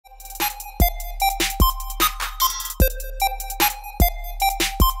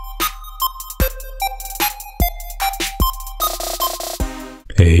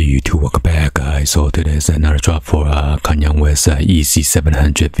Hey YouTube, welcome back guys. So today's another drop for Kanye West YEEZY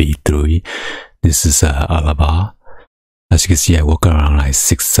 700 V3. This is ALVAH. As you can see, I woke up around like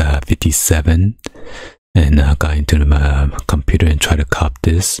 6:57 and got into my computer and tried to cop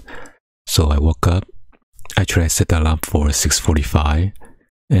this. So I woke up. Actually, I set the alarm for 6:45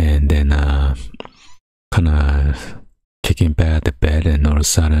 and then kind of kicking back at the bed, and all of a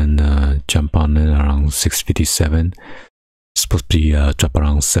sudden jump on it around 6:57. It's supposed to be drop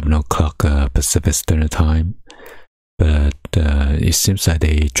around 7 o'clock Pacific Standard Time, but it seems like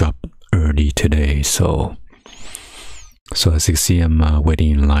they dropped early today. So as you can see, I'm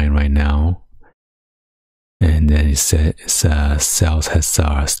waiting in line right now, and then it says sales has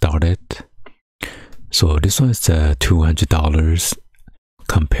started. So this one is $200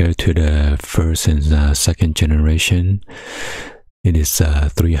 compared to the first and second generation. It is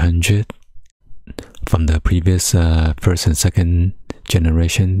 $300. From the previous first and second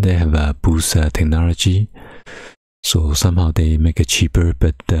generation, they have a boost technology, so somehow they make it cheaper,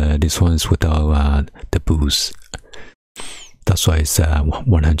 but this one is without the boost. That's why it's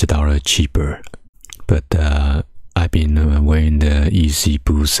 $100 cheaper. But I've been wearing the YEEZY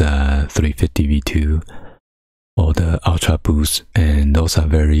Boost 350 V2 or the Ultra Boost, and those are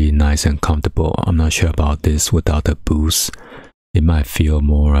very nice and comfortable. I'm not sure about this without the boost. It might feel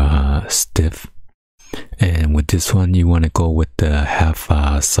more stiff. And with this one, you want to go with the half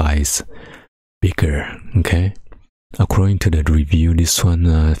size bigger, okay? According to the review, this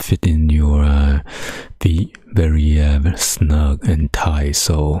one fit in your feet very snug and tight,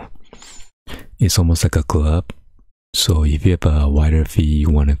 so it's almost like a glove. So if you have a wider feet, you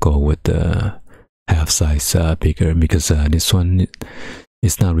want to go with the half size bigger, because this one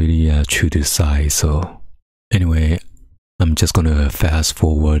is not really true to size. So anyway, I'm just gonna fast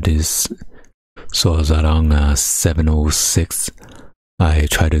forward this. So it's around 7:06. I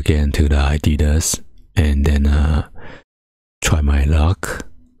try to get into the Adidas and then try my luck,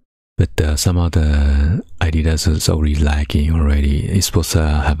 but somehow the Adidas is already lagging already. It's supposed to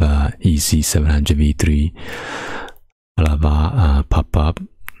have a YEEZY 700 V3 ALVAH pop up.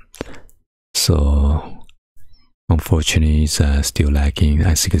 So unfortunately, it's still lagging,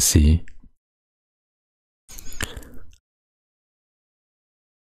 as you can see.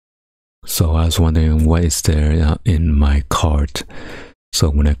 So I was wondering what is there in my cart. So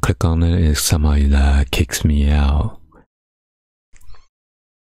when I click on it, it somehow kicks me out.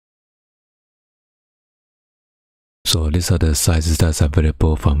 So these are the sizes that's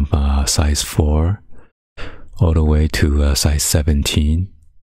available from size 4 all the way to size 17.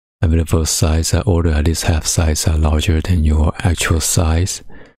 Available size order at least half size larger than your actual size.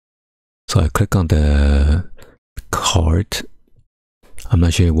 So I click on the cart. I'm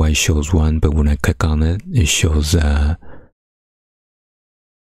not sure why it shows 1, but when I click on it, it shows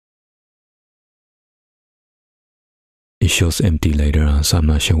empty later on. So I'm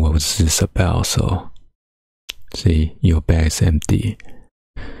not sure what was this about. So see, your bag is empty.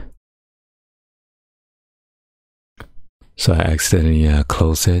 So I accidentally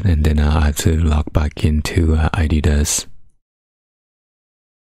close it, and then I have to log back into Adidas.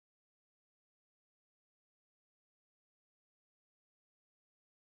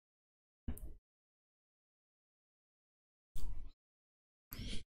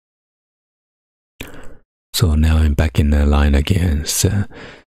 So now I'm back in the line again. So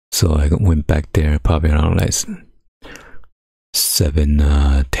I went back there probably around like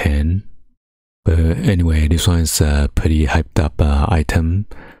 7:10. But anyway, this one is a pretty hyped up item.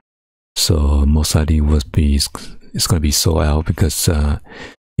 So most likely it's gonna be sold out, because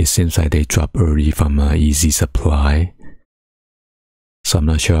it seems like they dropped early from YEEZY supply. So I'm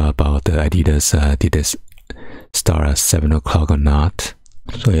not sure about the Adidas. Did this start at 7 o'clock or not?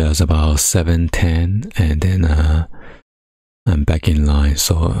 So yeah, it's about 7:10, and then I'm back in line.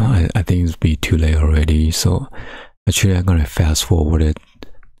 So I think it'll be too late already. So actually, I'm gonna fast forward it.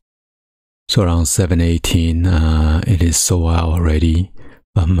 So around 7:18, it is sold out already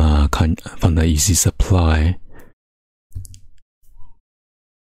from the YEEZY supply.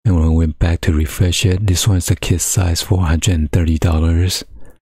 And when I went back to refresh it, this one's a kid size, $430.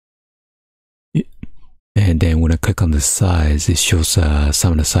 And then when I click on the size, it shows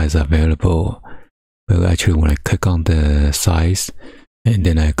some of the sizes available. But actually, when I click on the size, and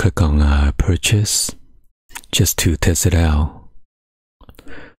then I click on purchase, just to test it out,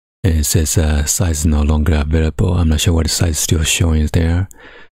 and it says size is no longer available. I'm not sure what the size is still showing there.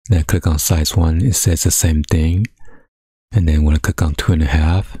 Then I click on size 1, it says the same thing. And then when I click on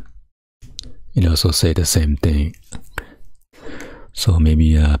 2.5, it also says the same thing. So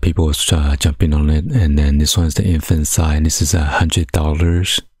maybe people was jumping on it. And then this one's the infant size. This is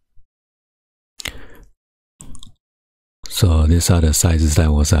 $100. So these are the sizes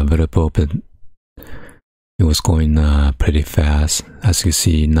that was available, but it was going pretty fast. As you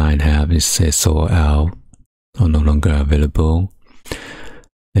see, 9.5 it says sold out or no longer available.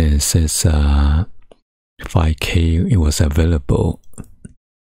 And it says 5K it was available.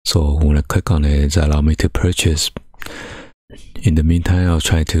 So when I click on it, it allows me to purchase. In the meantime, I'll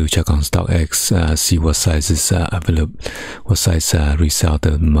try to check on StockX, see what sizes available, what size resell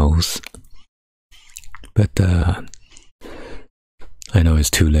the most. But I know it's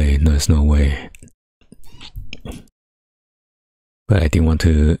too late. There's no way. But I didn't want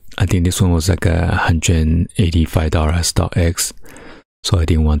to. I think this one was like $185 StockX, so I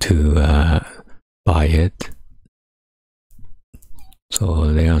didn't want to buy it.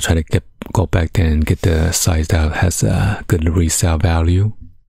 So then I'll try to go back there and get the size that has a good resale value.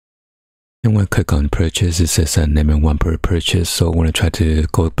 And when I click on purchase, it says name one per purchase. So when I try to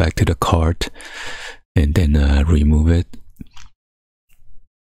go back to the cart and then remove it.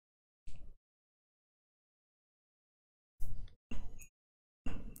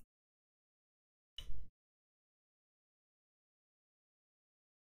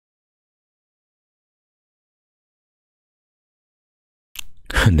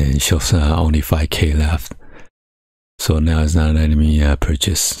 And then it shows only 5K left. So now it's not letting me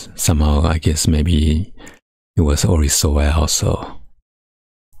purchase. Somehow, I guess maybe it was already sold out. So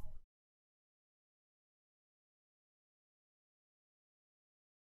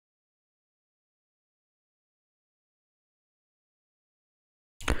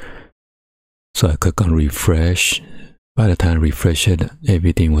I click on refresh. By the time I refresh it,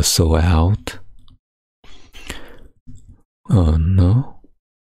 everything was sold out. Oh no.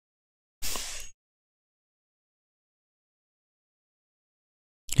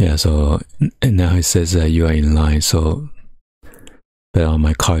 Yeah, so and now it says you are in line. So, but on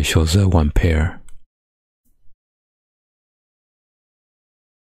my card it shows one pair.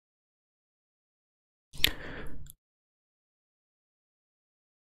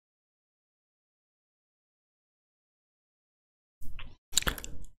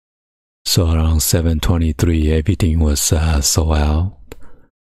 So around 7:23, everything was sold out.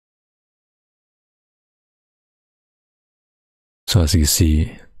 So as you can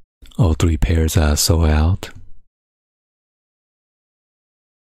see, all 3 pairs are sold out.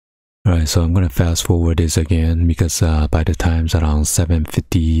 Alright, so I'm gonna fast forward this again because by the time it's around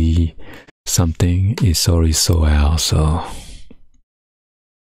 7:50 something, it's already sold out. So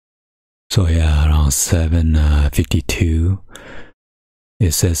yeah, around 7:52,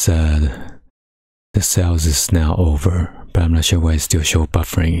 it says the sales is now over, but I'm not sure why it still shows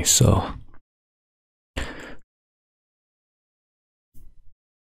buffering. So.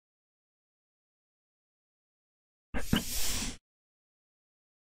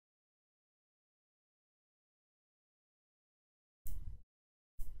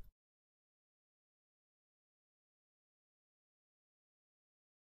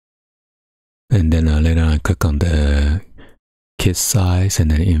 And then later I click on the kid size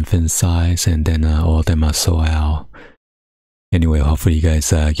and then infant size, and then all of them are sold out. Anyway, hopefully you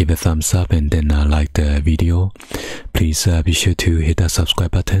guys give a thumbs up and then like the video. Please be sure to hit that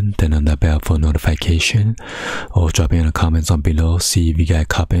subscribe button, turn on the bell for notification, or drop in the comments on below, see if you guys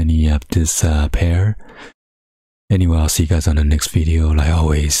cop any of this pair. Anyway, I'll see you guys on the next video. Like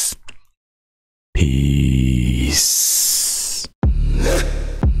always, peace.